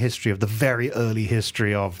writing a history of the very early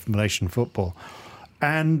history of Malaysian football,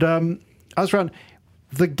 and Azran,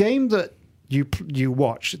 the game that you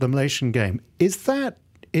watch, the Malaysian game, is that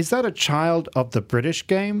a child of the British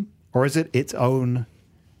game, or is it its own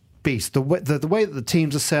beast? The way that the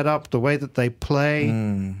teams are set up, the way that they play.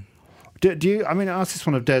 Do you? I mean, I asked this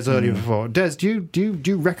one of Des earlier before. Des, do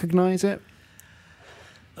you recognise it?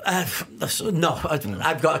 No,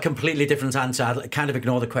 I've got a completely different answer. I'll kind of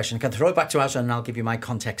ignore the question. I can throw it back to Azra and I'll give you my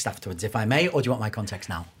context afterwards, if I may, or do you want my context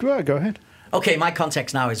now? Go ahead. Okay, my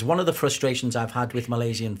context now is one of the frustrations I've had with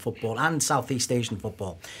Malaysian football and Southeast Asian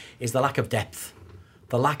football is the lack of depth.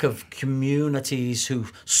 The lack of communities who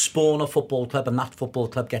spawn a football club and that football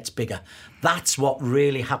club gets bigger. That's what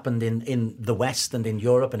really happened in the West and in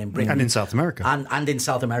Europe and in Britain. And in South America. And in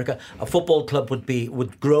South America. A football club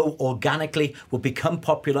would grow organically, would become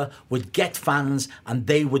popular, would get fans, and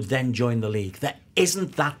they would then join the league. There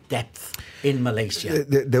isn't that depth in Malaysia.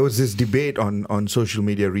 There was this debate on social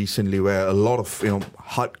media recently where a lot of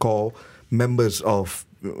hardcore members of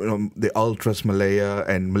the Ultras Malaya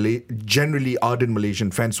and generally ardent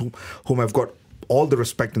Malaysian fans whom I've got all the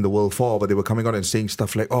respect in the world for, but they were coming out and saying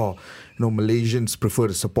stuff like, Malaysians prefer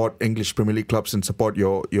to support English Premier League clubs and support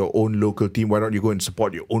your own local team. Why don't you go and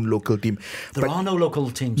support your own local team? There are no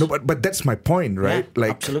local teams. No, but that's my point, right? Yeah,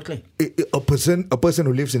 absolutely. A person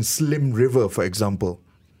who lives in Slim River, for example,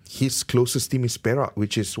 his closest team is Perak,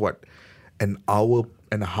 which is an hour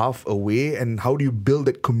and a half away. And how do you build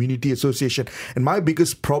that community association? And my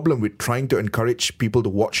biggest problem with trying to encourage people to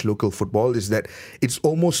watch local football is that it's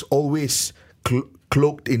almost always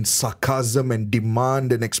cloaked in sarcasm and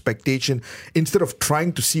demand and expectation, instead of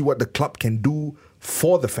trying to see what the club can do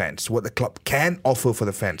for the fans, what the club can offer for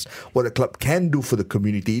the fans, what the club can do for the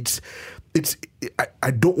community.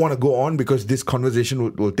 I don't want to go on because this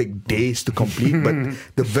conversation will take days to complete, but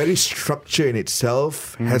the very structure in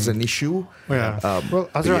itself has an issue. Yeah. Well,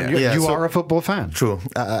 Azran, you are a football fan. True.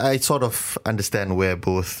 I sort of understand where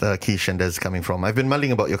both Keish and Des is coming from. I've been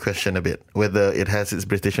mulling about your question a bit, whether it has its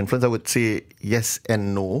British influence. I would say yes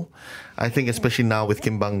and no. I think especially now with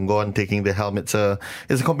Kim Bang-gon taking the helm, it's a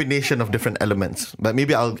combination of different elements. But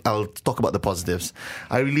maybe I'll talk about the positives.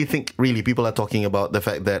 I really think people are talking about the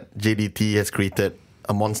fact that JDT has created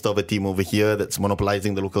a monster of a team over here that's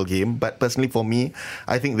monopolizing the local game. But personally for me,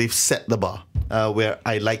 I think they've set the bar where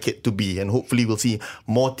I like it to be. And hopefully we'll see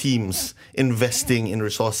more teams investing in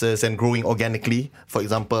resources and growing organically. For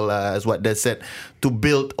example, as what Des said, to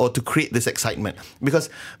build or to create this excitement. Because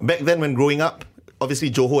back then when growing up,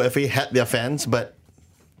 obviously Johor FA had their fans, but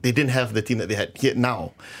they didn't have the team that they had here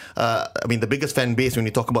now. I mean, the biggest fan base when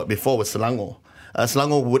we talk about before was Selangor.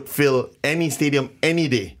 Selangor would fill any stadium any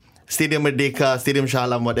day. Stadium Merdeka, Stadium Shah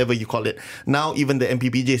Alam, whatever you call it. Now, even the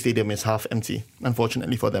MPPJ stadium is half empty,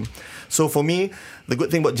 unfortunately for them. So for me, the good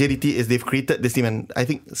thing about JDT is they've created this team, and I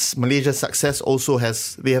think Malaysia's success also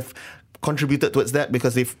they have contributed towards that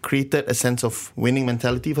because they've created a sense of winning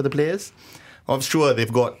mentality for the players. I'm sure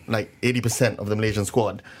they've got like 80% of the Malaysian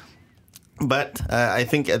squad. But I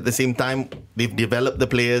think at the same time, they've developed the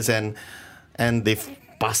players and they've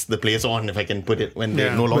passed the players on, if I can put it, when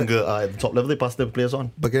they're no longer at the top level, they pass the players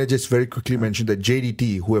on. But can I just very quickly mention that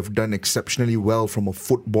JDT, who have done exceptionally well from a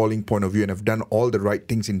footballing point of view and have done all the right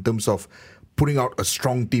things in terms of putting out a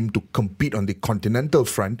strong team to compete on the continental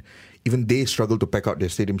front, even they struggle to pack out their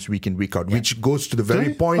stadiums week in, week out, which goes to the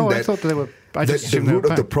very point that the root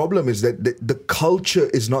of the problem is that the culture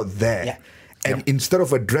is not there. Yeah. And instead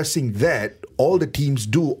of addressing that, all the teams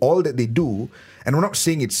do, all that they do, and I'm not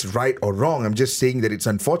saying it's right or wrong, I'm just saying that it's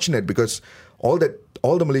unfortunate because all the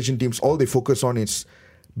Malaysian teams, all they focus on is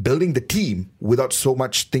building the team without so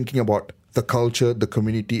much thinking about the culture, the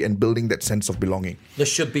community, and building that sense of belonging. There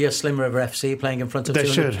should be a Slim River FC playing in front of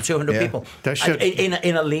 200 people. There should.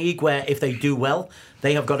 In a league where if they do well,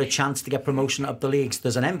 they have got a chance to get promotion up the leagues.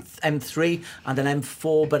 There's an M3 and an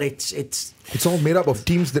M4, but it's all made up of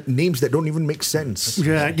names that don't even make sense.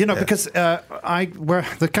 Yeah, because we're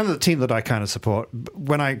the team that I kind of support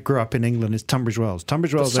when I grew up in England is Tunbridge Wells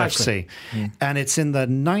FC, and it's in the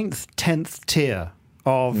 9th, 10th tier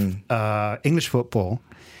of English football.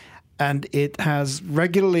 And it has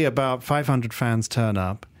regularly about 500 fans turn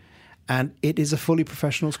up, and it is a fully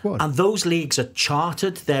professional squad. And those leagues are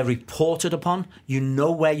chartered, they're reported upon. You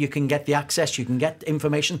know where you can get the access, you can get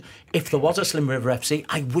information. If there was a Slim River FC,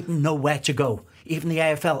 I wouldn't know where to go. Even the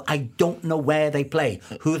AFL, I don't know where they play,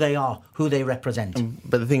 who they are, who they represent.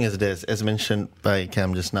 But the thing is this, as mentioned by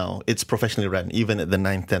Cam just now, it's professionally run, even at the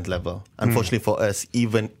 9th, 10th level. Unfortunately for us,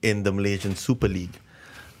 even in the Malaysian Super League,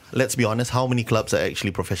 let's be honest, how many clubs are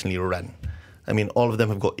actually professionally run? I mean, all of them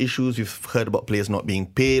have got issues. We've heard about players not being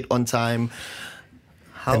paid on time.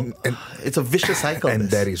 It's a vicious cycle. And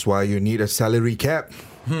that is why you need a salary cap.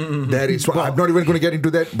 That is why I'm not even going to get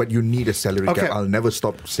into that, but you need a salary cap. I'll never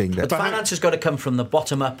stop saying that. But finance has got to come from the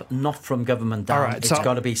bottom up, not from government down. Right, it's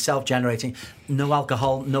got to be self-generating. No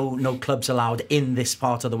alcohol, no clubs allowed in this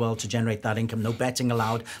part of the world to generate that income. No betting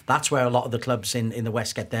allowed. That's where a lot of the clubs in the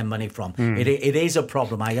West get their money from. It is a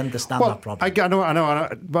problem. I understand that problem. I know.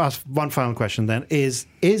 I'll ask one final question then. Is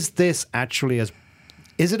this actually is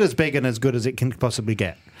it as big and as good as it can possibly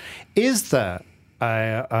get? Is there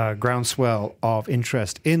a groundswell of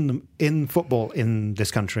interest in football in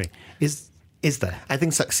this country? Is there? I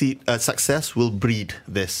think success will breed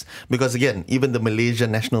this. Because again, even the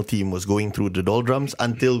Malaysian national team was going through the doldrums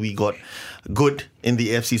until we got good in the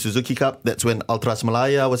AFC Suzuki Cup. That's when Ultras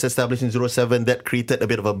Malaya was established in 2007. That created a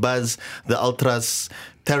bit of a buzz. The Ultras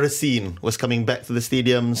terrace scene was coming back to the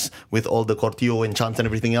stadiums with all the corteo and chants and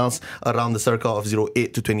everything else around the circa of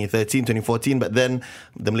 2008 to 2013, 2014. But then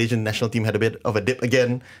the Malaysian national team had a bit of a dip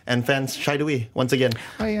again and fans shied away once again.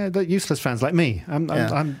 Oh yeah, the useless fans like me.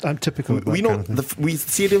 I'm typical of that we know kind of thing.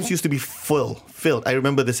 Stadiums used to be filled. I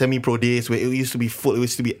remember the semi-pro days where it used to be full. It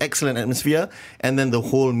used to be excellent atmosphere, and then the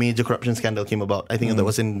whole major corruption scandal came about. I think that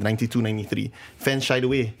was in 92, 93. Fans shied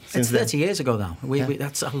away since then. It's 30 years ago now.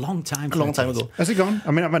 That's a long time. A long time ago. Has it gone?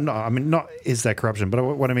 I mean, not is there corruption, but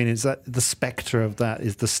what I mean is that the spectre of that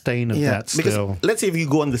is the stain of that still. Because let's say if you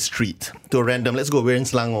go on the street to a random, let's go, we're in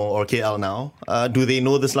Selangor or KL now. Do they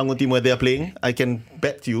know the Selangor team where they are playing? I can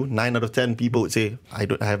bet you 9 out of 10 people would say, I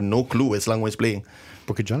have no clue where Selangor is playing.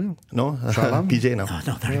 Bukit Jalil? No, PJ now.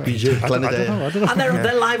 No, they're PJ. I don't know. And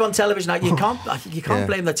they're live on television. Like, you can't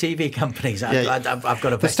blame the TV companies. I've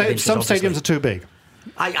got a some stadiums are too big.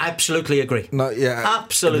 I absolutely agree. No,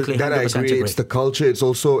 absolutely. That I agree. It's the culture. It's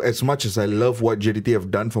also, as much as I love what JDT have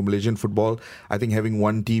done for Malaysian football, I think having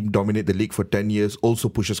one team dominate the league for 10 years also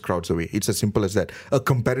pushes crowds away. It's as simple as that. A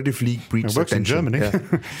competitive league breeds attention. It works in Germany.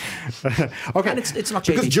 Yeah. Okay. And it's not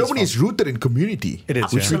because Germany is rooted in community,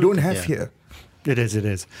 which we don't have here. It is.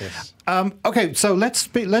 Yes. Okay, so let's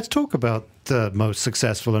talk about the most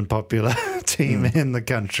successful and popular team in the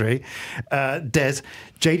country. Des,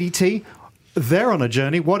 JDT, they're on a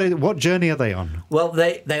journey. What journey are they on? Well,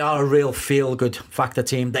 they are a real feel-good factor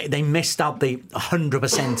team. They missed out the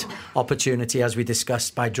 100% opportunity, as we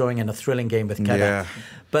discussed, by drawing in a thrilling game with Kedah. Yeah.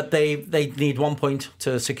 But they need 1 point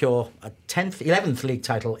to secure a 11th league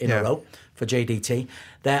title in a row. for JDT.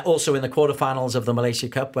 They're also in the quarterfinals of the Malaysia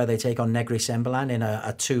Cup, where they take on Negri Sembilan in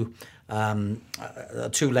a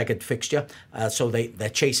two-legged fixture. So they're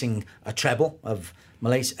chasing a treble of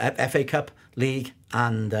Malaysia FA Cup, League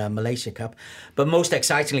and Malaysia Cup. But most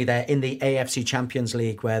excitingly, they're in the AFC Champions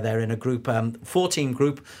League, where they're in a group, 14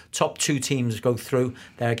 group. Top 2 teams go through.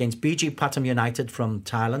 They're against BG Pathum United from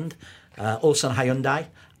Thailand, Ulsan Hyundai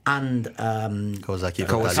and Kawasaki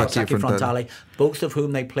Frontale, both of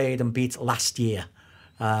whom they played and beat last year.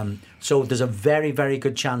 So there's a very, very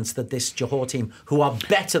good chance that this Johor team, who are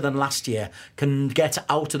better than last year, can get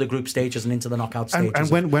out of the group stages and into the knockout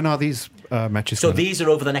stages. And when are these matches? So these are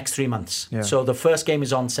over the next 3 months. Yeah. So the first game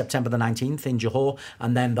is on September the 19th in Johor,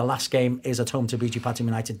 and then the last game is at home to BG Pathum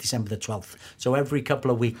United December the 12th. So every couple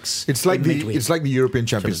of weeks. It's like the European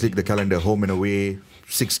Champions League, the calendar, home and away.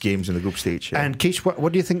 6 games in the group stage. Yeah. And Keish,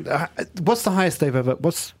 what do you think? What's the highest they've ever?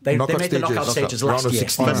 They made the knockout stages last year.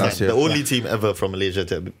 16 last year. The only team ever from Malaysia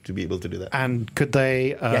to be able to do that. And could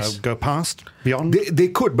they go past, beyond? They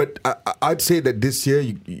could, but I'd say that this year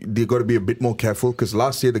they got to be a bit more careful, because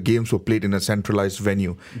last year the games were played in a centralized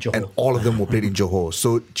venue, Johor. And all of them were played in Johor.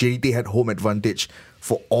 So JDT had home advantage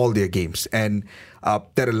for all their games, and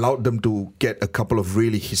that allowed them to get a couple of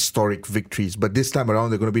really historic victories. But this time around,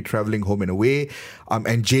 they're going to be travelling home and away.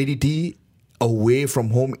 And JDT, away from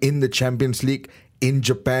home in the Champions League, in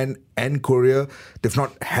Japan and Korea, they've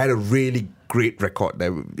not had a really great record.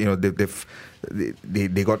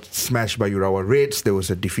 They got smashed by Urawa Reds. There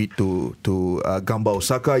was a defeat to Gamba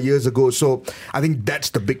Osaka years ago. So I think that's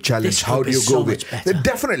the big challenge. How do you go with?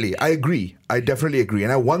 Definitely, I agree. I definitely agree,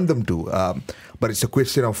 and I want them to. But it's a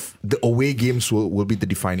question of the away games will be the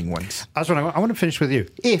defining ones. Asran, I want to finish with you.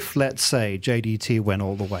 If, let's say, JDT went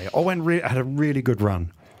all the way, or had a really good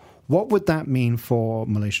run, what would that mean for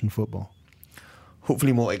Malaysian football?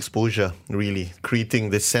 Hopefully more exposure, really. Creating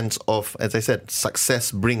this sense of, as I said,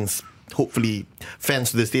 success brings, hopefully, fans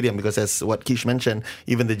to the stadium, because as what Keish mentioned,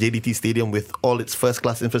 even the JDT stadium with all its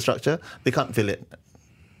first-class infrastructure, they can't fill it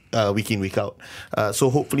week in, week out. So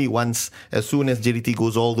hopefully as soon as JDT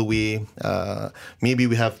goes all the way, maybe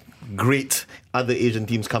we have great other Asian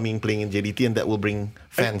teams playing in JDT, and that will bring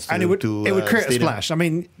fans and to it would create stadium. a splash. I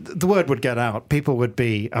mean, the word would get out. People would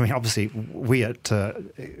be. I mean, obviously, we at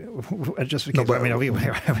just because.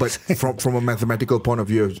 But from a mathematical point of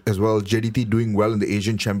view as well, JDT doing well in the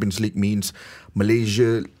Asian Champions League means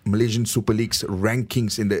Malaysian Super League's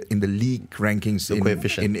rankings in the league rankings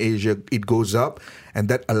in Asia, it goes up, and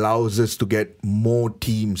that allows us to get more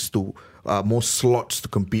teams to. More slots to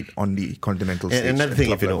compete on the continental stage. And another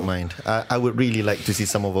thing, if you don't mind, I would really like to see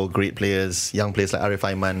some of our great players, young players like Arif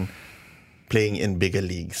Aiman, playing in bigger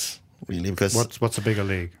leagues. Really, because what's a bigger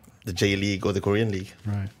league? The J League or the Korean League,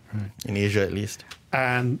 right? In Asia at least.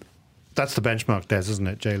 And that's the benchmark, Des, isn't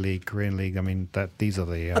it? J League, Korean League. I mean, these are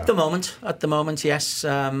the at the moment, yes.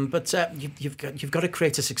 But you've got to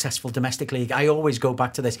create a successful domestic league. I always go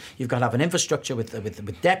back to this. You've got to have an infrastructure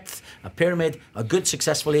with depth, a pyramid, a good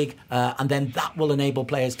successful league, and then that will enable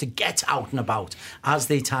players to get out and about, as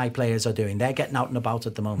the Thai players are doing. They're getting out and about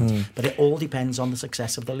at the moment, but it all depends on the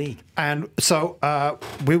success of the league. And so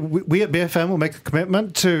we at BFM will make a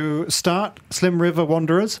commitment to start Slim River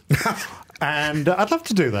Wanderers. And I'd love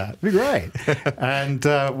to do that. It'd be great. And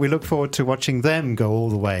we look forward to watching them go all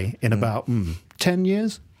the way in about 10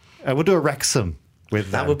 years. We'll do a Wrexham with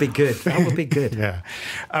them. That would be good. That would be good. Yeah.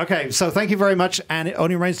 Okay, so thank you very much. And it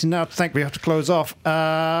only remains now to thank. We have to close off.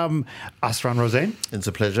 Asran Rosain. It's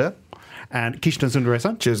a pleasure. And Kishnan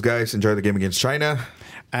Sundaresan. Cheers, guys. Enjoy the game against China.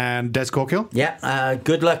 And Des Corkill. Yeah,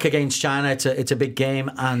 good luck against China. It's a big game,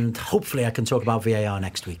 and hopefully I can talk about VAR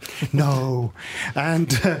next week. No.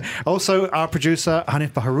 And also our producer,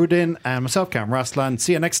 Hanif Baharuddin, and myself, Cam Raslan.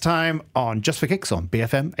 See you next time on Just for Kicks on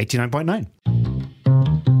BFM 89.9.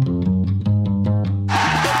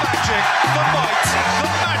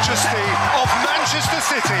 Manchester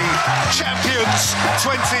City, champions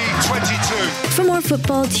 2022. For more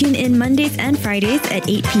football, tune in Mondays and Fridays at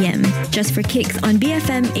 8 p.m. Just for Kicks on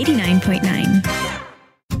BFM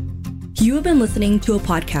 89.9. You have been listening to a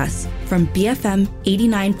podcast from BFM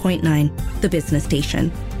 89.9, the business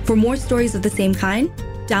station. For more stories of the same kind,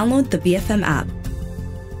 download the BFM app.